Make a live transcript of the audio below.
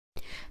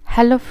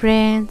Hello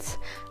friends,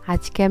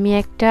 আজকে আমি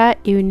একটা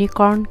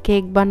ইউনিকর্ন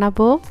কেক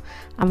বানাবো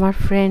আমার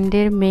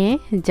ফ্রেন্ডের মেয়ে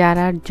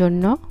জারার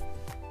জন্য।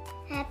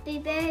 Happy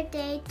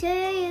birthday to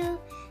you,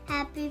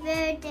 happy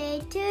birthday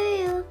to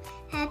you,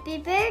 happy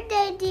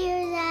birthday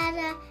dear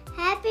Zara,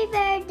 happy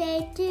birthday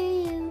to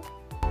you.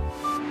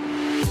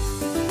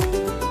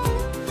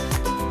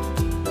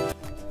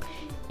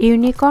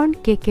 Unicorn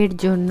কেকের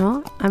জন্য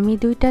আমি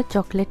দুইটা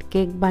চকলেট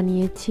কেক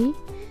বানিয়েছি।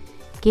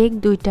 কেক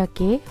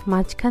দুইটাকে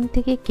মাঝখান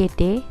থেকে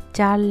কেটে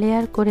 4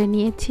 লেয়ার করে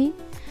নিয়েছি।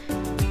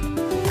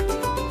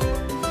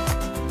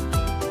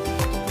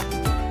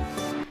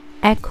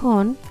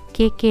 এখন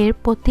কেকের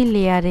প্রতি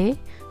লেয়ারে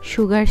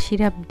সুগার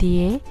সিরাপ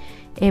দিয়ে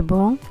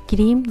এবং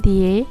ক্রিম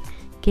দিয়ে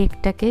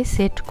কেকটাকে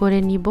সেট করে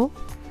নিব।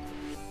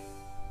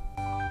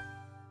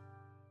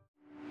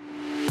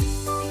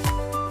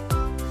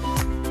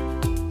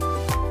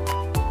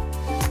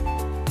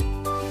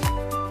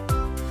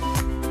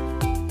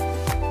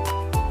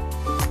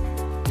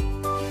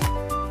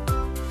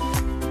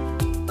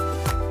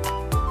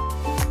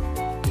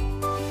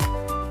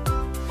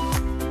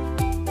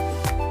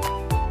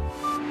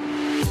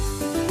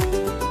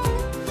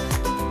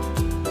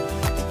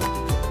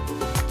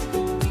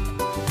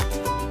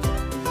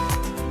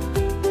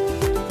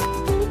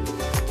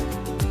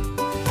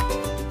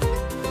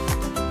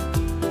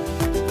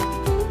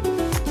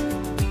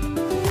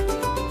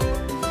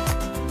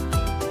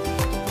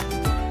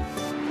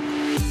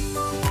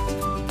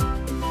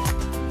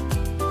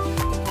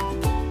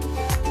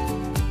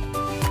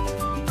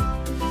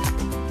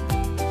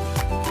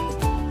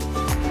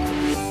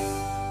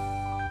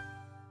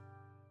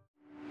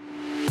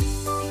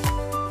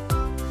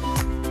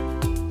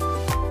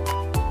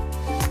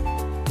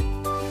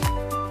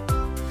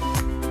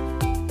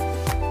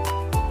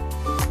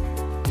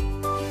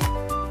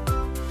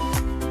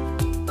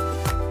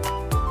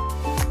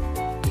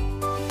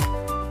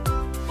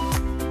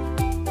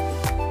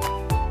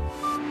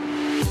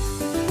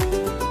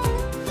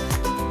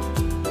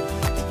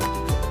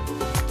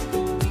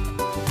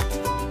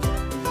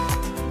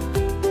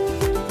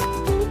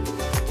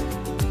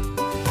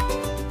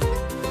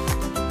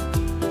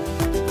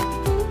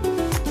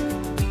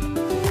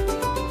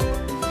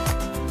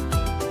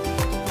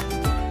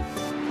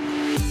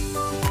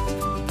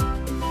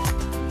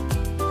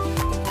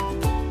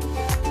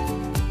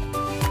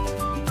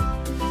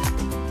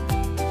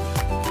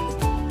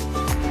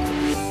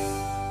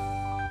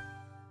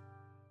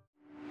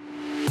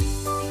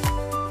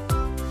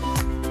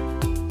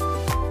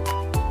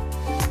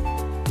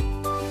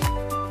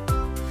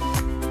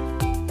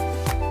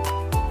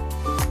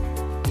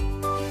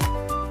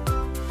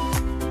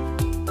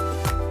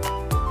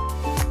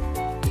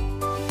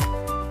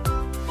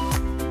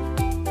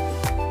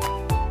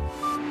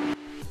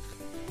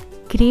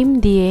 ক্রিম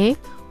দিয়ে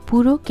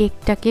পুরো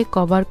কেকটাকে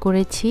কভার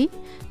করেছি।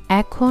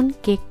 এখন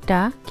কেকটা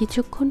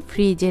কিছুক্ষণ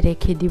ফ্রিজে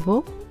রেখে দিব।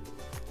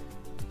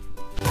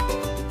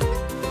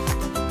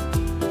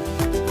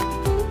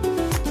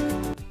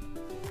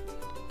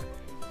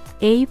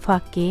 এই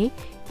ফাঁকে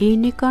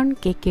ইউনিকর্ন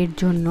কেকের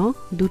জন্য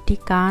দুটি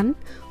কান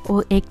ও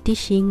একটি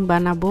শিং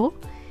বানাবো।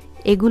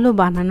 এগুলো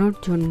বানানোর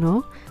জন্য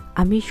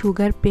আমি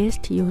সুগার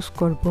পেস্ট ইউজ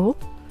করব।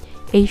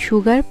 এই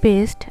সুগার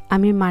পেস্ট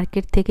আমি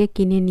মার্কেট থেকে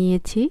কিনে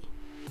নিয়েছি।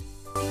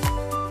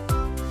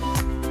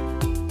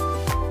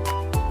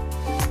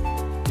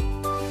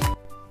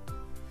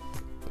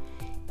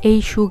 এই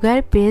সুগার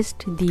পেস্ট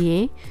দিয়ে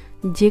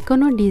যে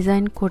কোনো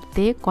ডিজাইন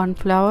করতে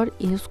কর্নফ্লাওয়ার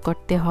ইউজ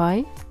করতে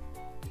হয়।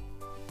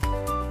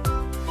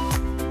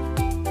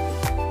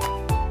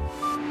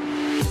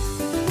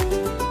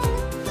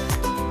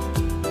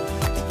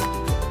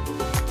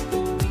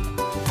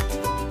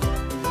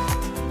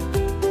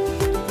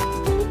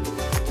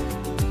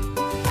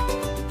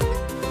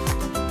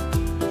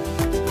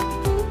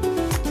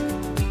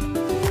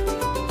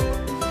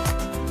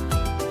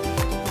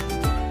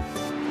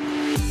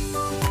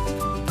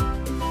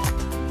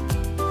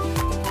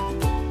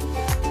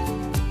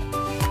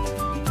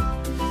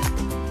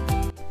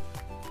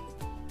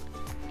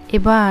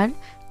 এবার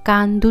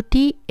কান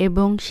দুটি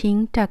এবং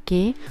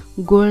শিংটাকে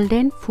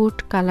গোল্ডেন ফুড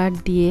কালার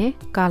দিয়ে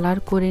কালার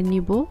করে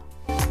নিব।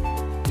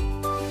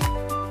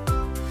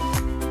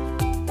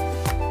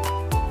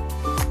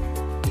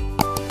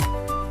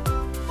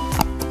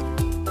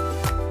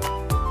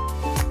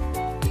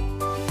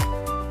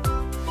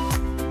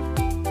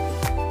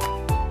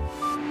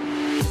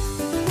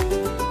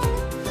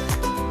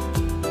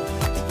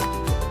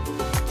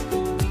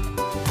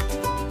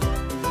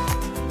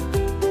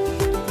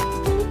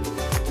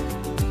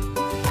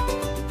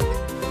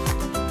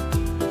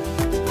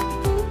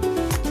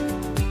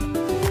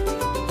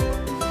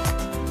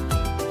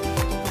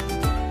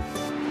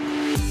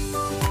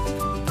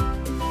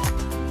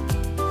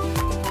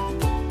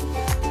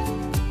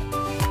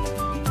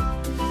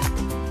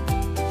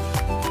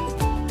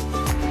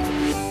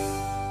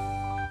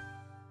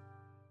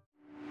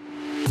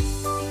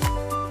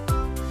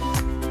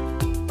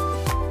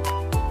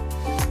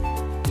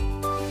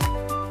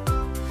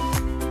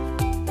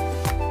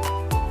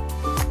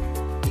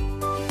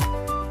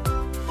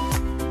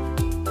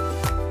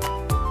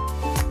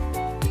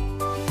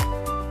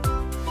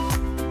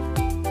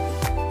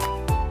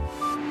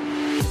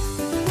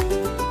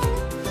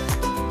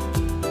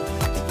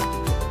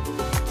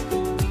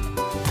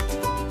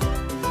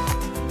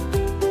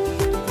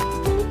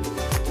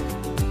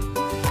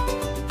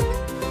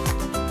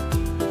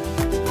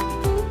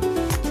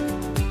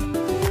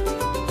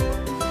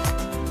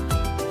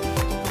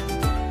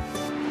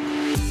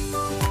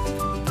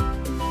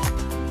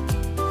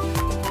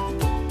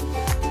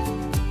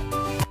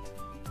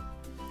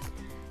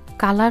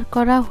 কালার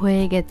করা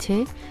হয়ে গেছে,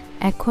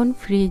 এখন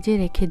ফ্রিজে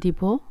রেখে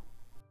দিব।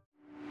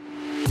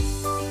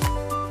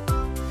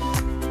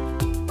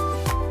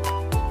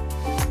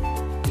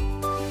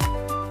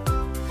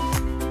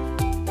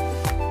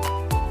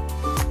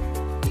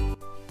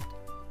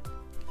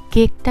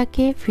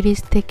 কেকটাকে ফ্রিজ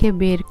থেকে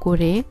বের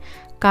করে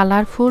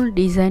কালারফুল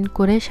ডিজাইন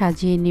করে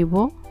সাজিয়ে নিব।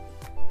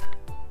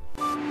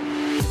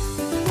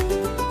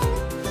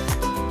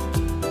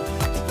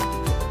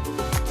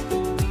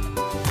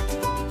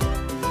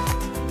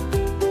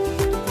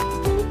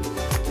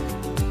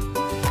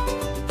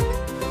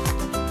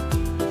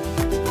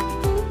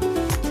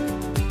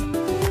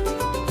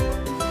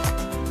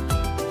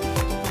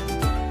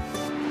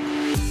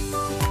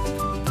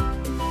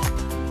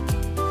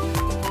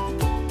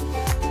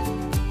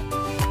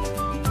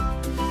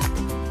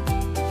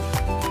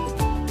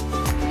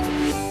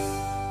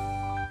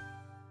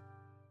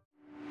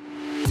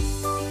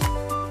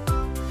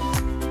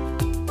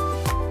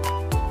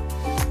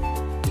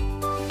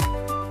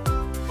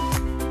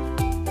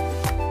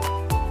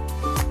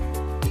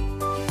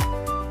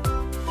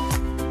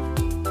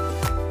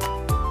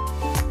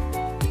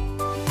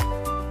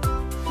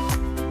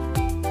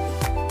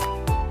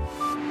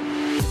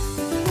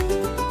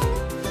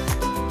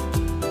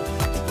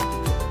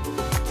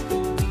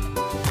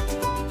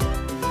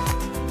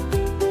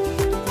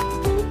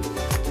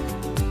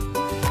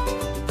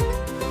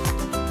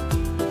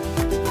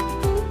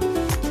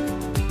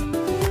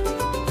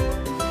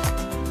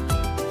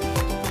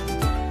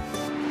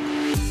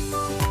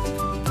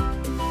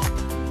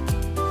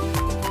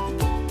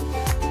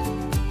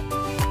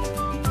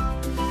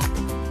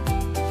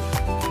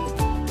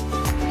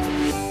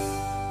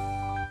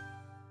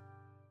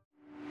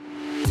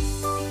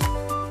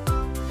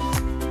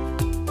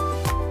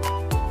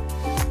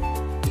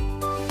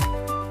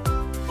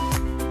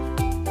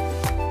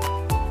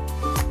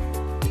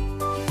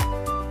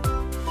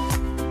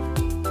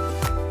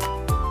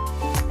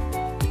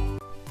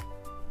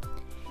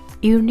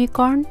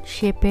 ইউনিকর্ন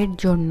শেপের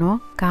জন্য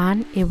কান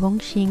এবং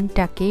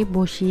শিংটাকে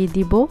বসিয়ে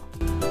দিব।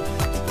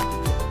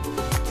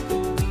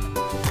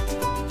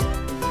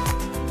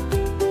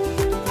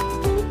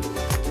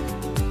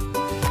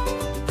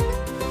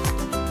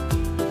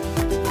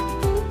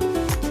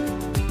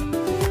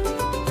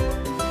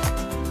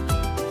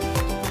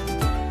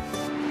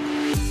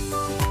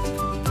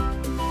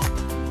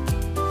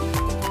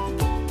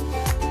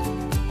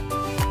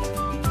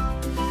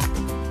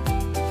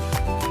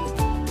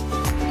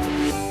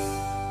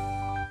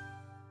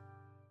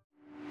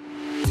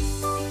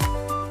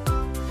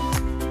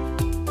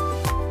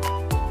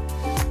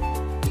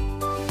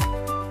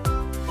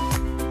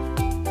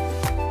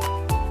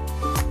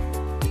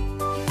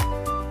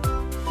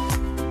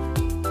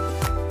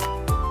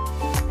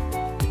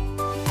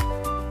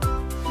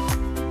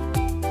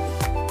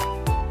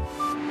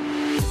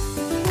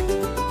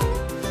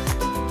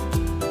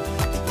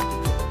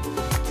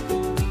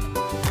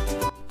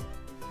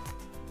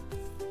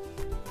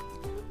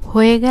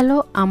 হয়ে গেল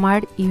আমার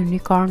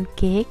ইউনিকর্ন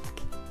কেক।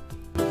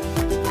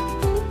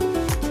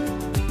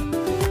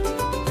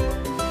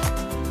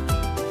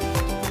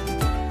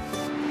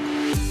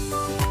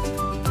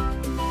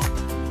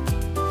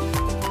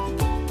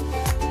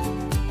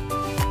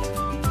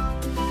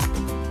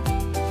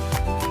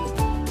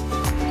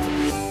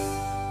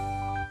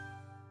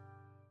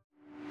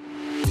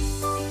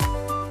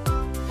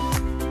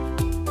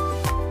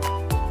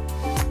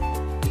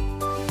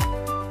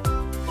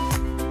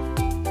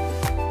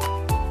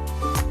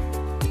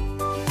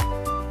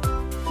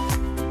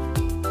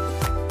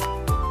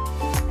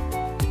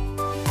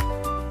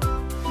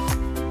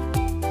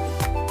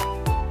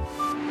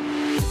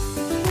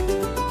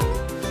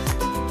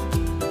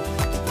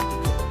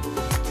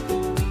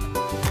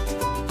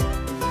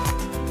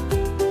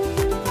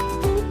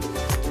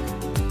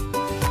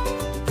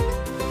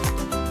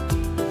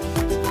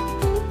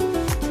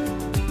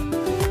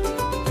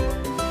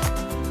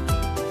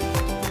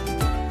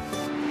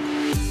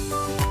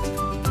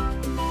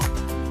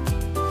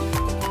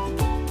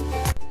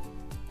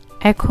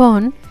 এখন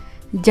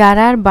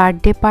জারার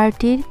বার্থডে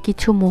পার্টির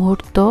কিছু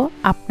মুহূর্ত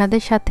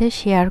আপনাদের সাথে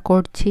শেয়ার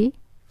করছি।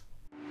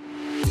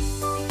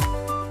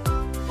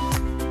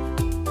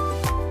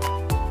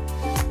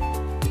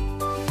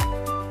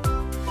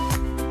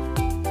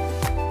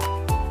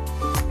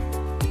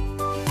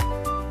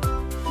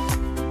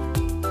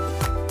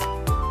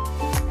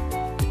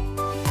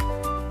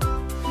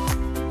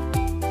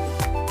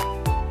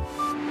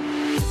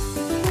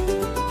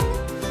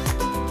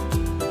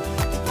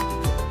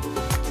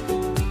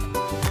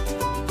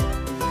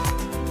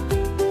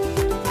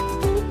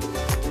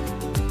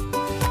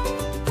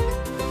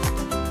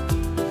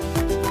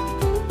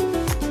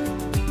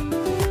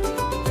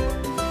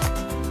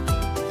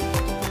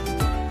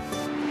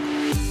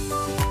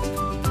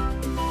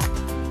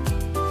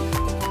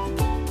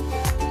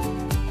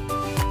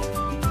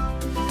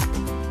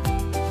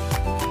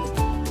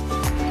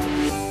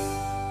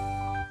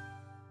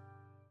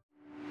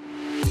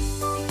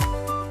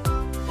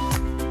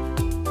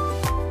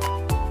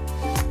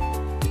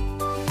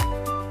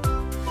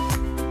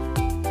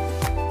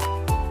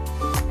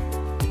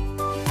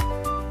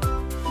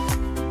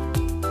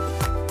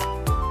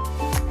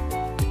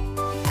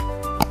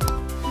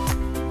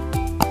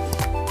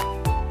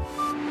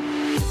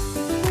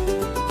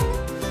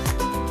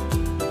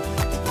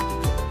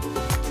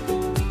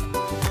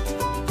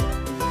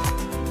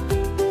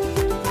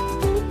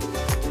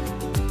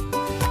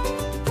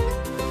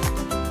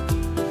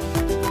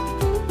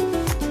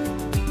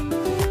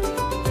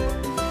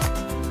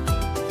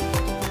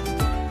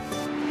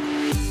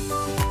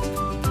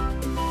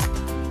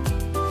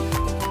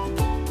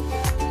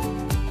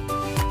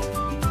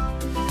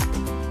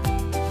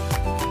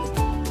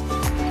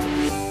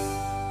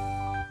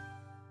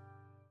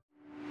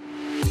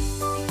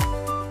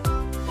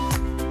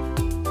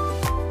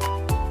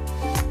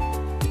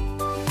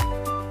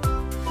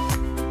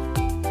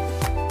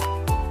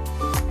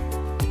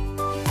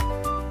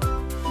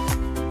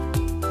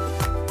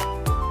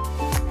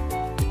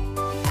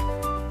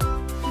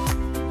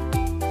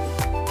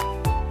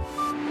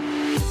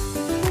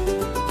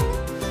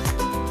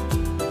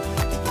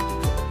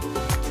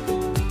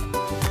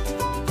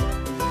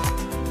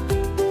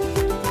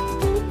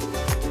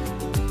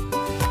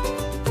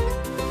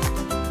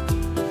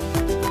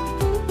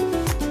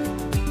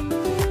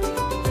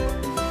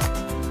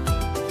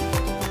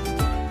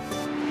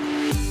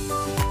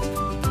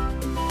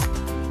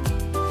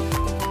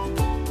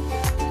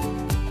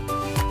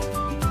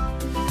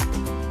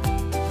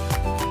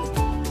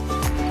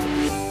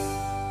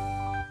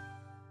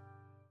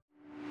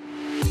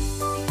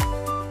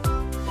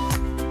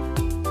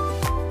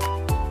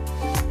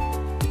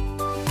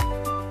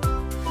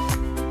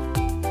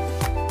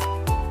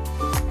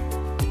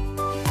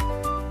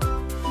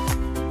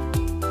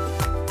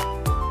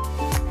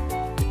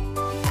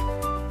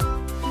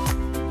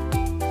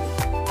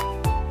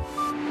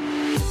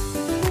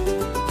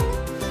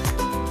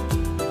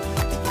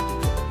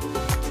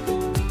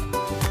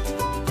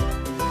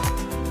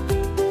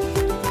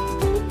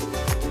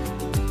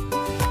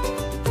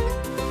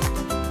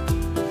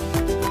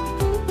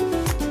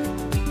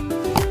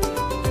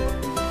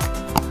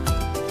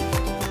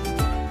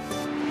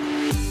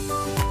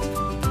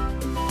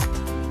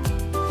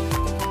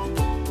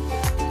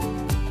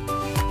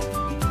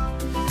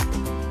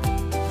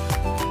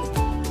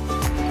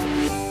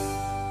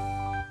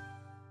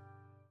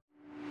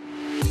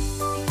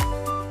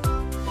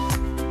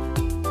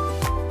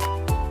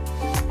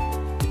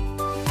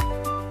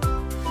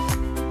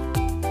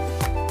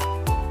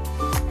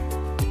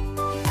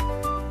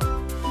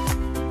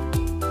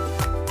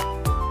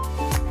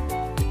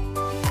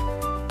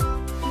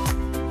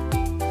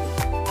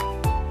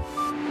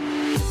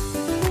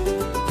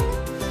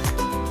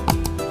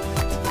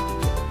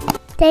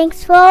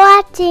 Thanks for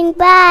watching.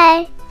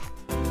 Bye.